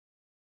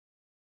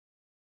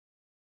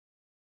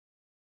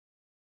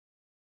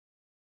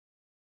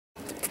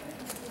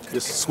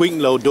This is sweet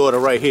and low daughter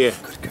right here.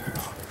 Good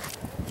girl.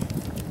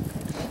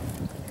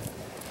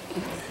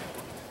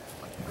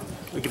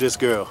 Look at this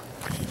girl.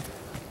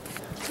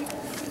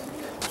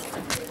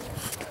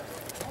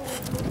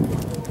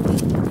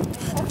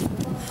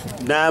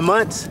 Nine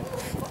months?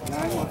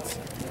 9 months.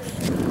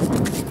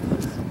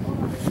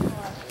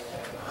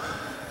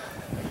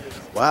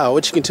 Wow,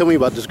 what you can tell me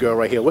about this girl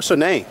right here? What's her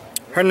name?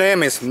 Her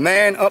name is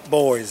Man Up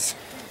Boyz.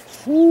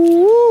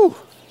 Woo!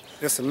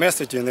 There's a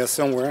message in there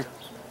somewhere.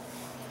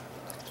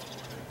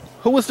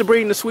 Who was to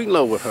bring the sweet and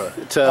low with her?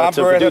 I To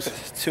bred her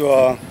produce? to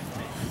a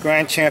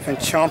grand champion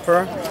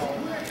chomper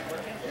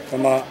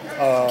from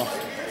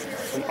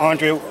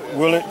Andre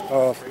Willett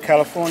of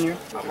California.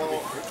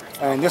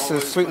 And this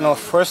is Sweet and Low's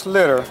first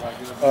litter.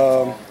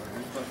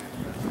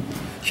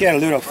 She had a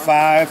litter of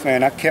 5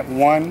 and I kept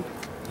 1.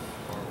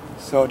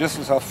 So this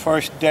is her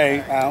first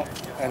day out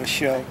at a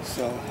show.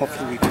 So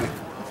hopefully we can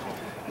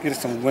get her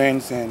some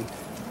wins and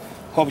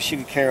hope she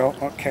can carry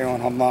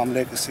on her mom's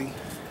legacy.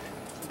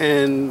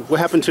 And what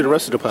happened to the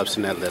rest of the pups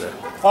in that litter?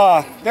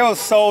 They were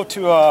sold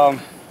to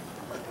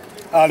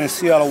out in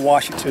Seattle,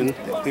 Washington.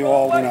 They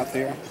all went out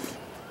there.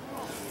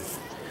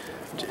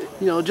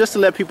 You know, just to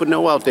let people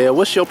know out there,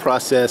 what's your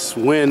process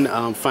when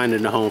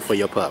finding a home for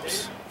your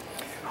pups?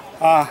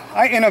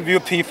 I interview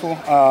people,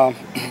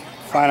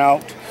 find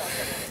out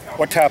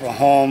what type of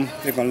home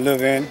they're going to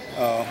live in,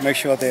 make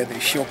sure that they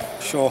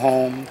show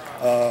home,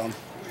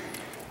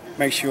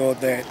 make sure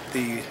that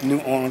the new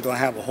owner don't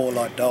have a whole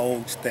lot of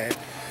dogs, that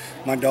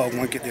my dog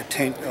won't get the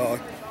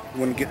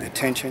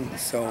attention,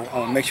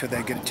 so make sure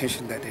they get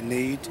attention that they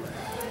need,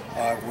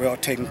 well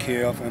taken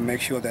care of, and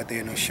make sure that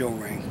they're in a show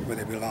ring where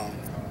they belong.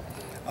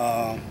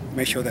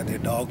 Make sure that they're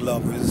dog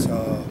lovers,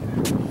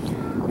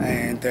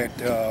 and that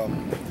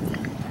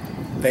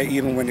they,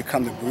 even when they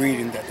come to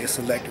breeding, that they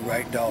select the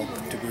right dog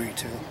to breed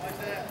to.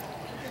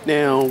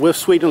 Now, with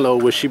Sweet and Low,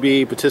 will she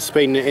be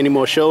participating in any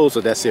more shows,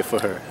 or that's it for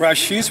her? Right,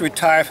 she's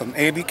retired from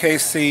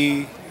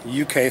ABKC,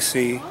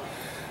 UKC,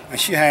 and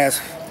she has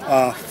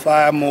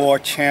 5 more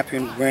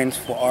champion wins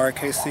for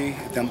RKC,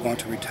 and I'm going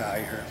to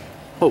retire her.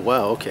 Oh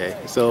wow, okay.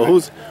 So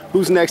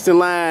who's next in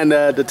line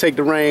to take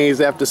the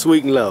reins after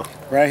Sweet and Low?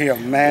 Right here,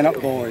 Man Up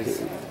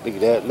Boyz.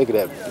 Look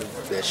at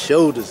that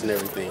shoulders and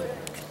everything.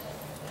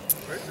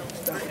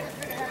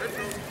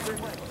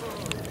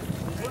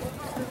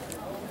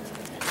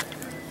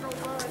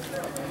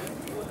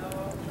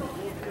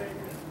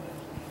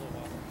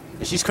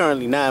 And she's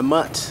currently 9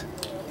 months.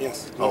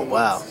 Yes. Oh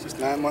wow. She's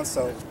 9 months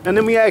old. And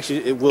let me ask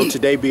you, will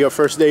today be her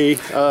first day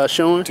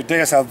showing?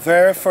 Today is our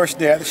very first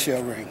day at the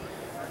show ring.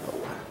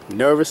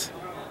 Nervous?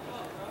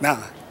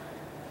 Nah.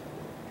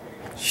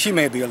 She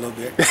may be a little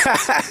bit.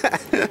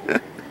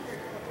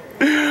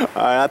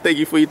 All right, I thank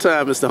you for your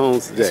time, Mr.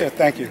 Holmes, today. Yes, sir,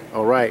 thank you.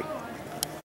 All right.